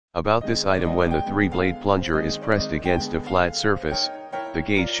About this item: when the 3-blade plunger is pressed against a flat surface, the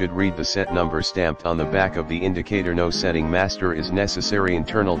gauge should read the set number stamped on the back of the indicator. No setting master is necessary.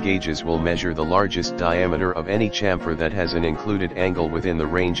 Internal gauges will measure the largest diameter of any chamfer that has an included angle within the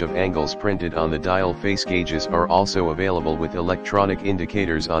range of angles printed on the dial. Face gauges are also available with electronic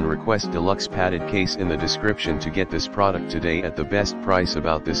indicators on request. Deluxe padded case in the description to get this product today at the best price.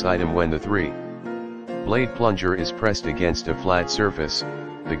 About this item: when the 3-blade plunger is pressed against a flat surface,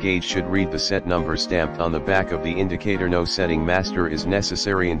 the gauge should read the set number stamped on the back of the indicator. No setting master is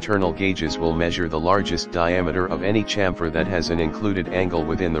necessary. Internal gauges will measure the largest diameter of any chamfer that has an included angle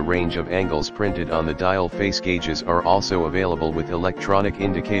within the range of angles printed on the dial. Face gauges are also available with electronic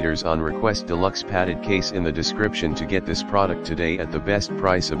indicators on request. Deluxe padded case in the description to get this product today at the best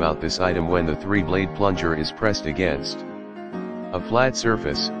price. About this item: when the 3-blade plunger is pressed against a flat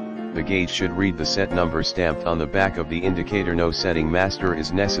surface, the gauge should read the set number stamped on the back of the indicator. No setting master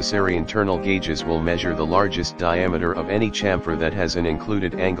is necessary. Internal gauges will measure the largest diameter of any chamfer that has an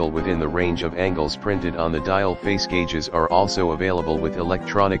included angle within the range of angles printed on the dial. Face gauges are also available with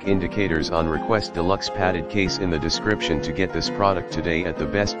electronic indicators on request. Deluxe padded case in the description to get this product today at the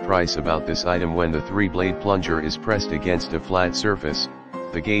best price. About this item: when the 3-blade plunger is pressed against a flat surface,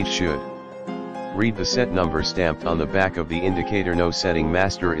 the gauge should read the set number stamped on the back of the indicator. No setting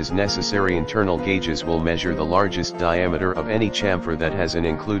master is necessary. Internal gauges will measure the largest diameter of any chamfer that has an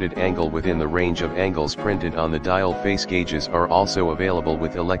included angle within the range of angles printed on the dial. Face gauges are also available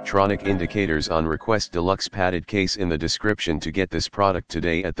with electronic indicators on request. Deluxe padded case in the description to get this product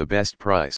today at the best price.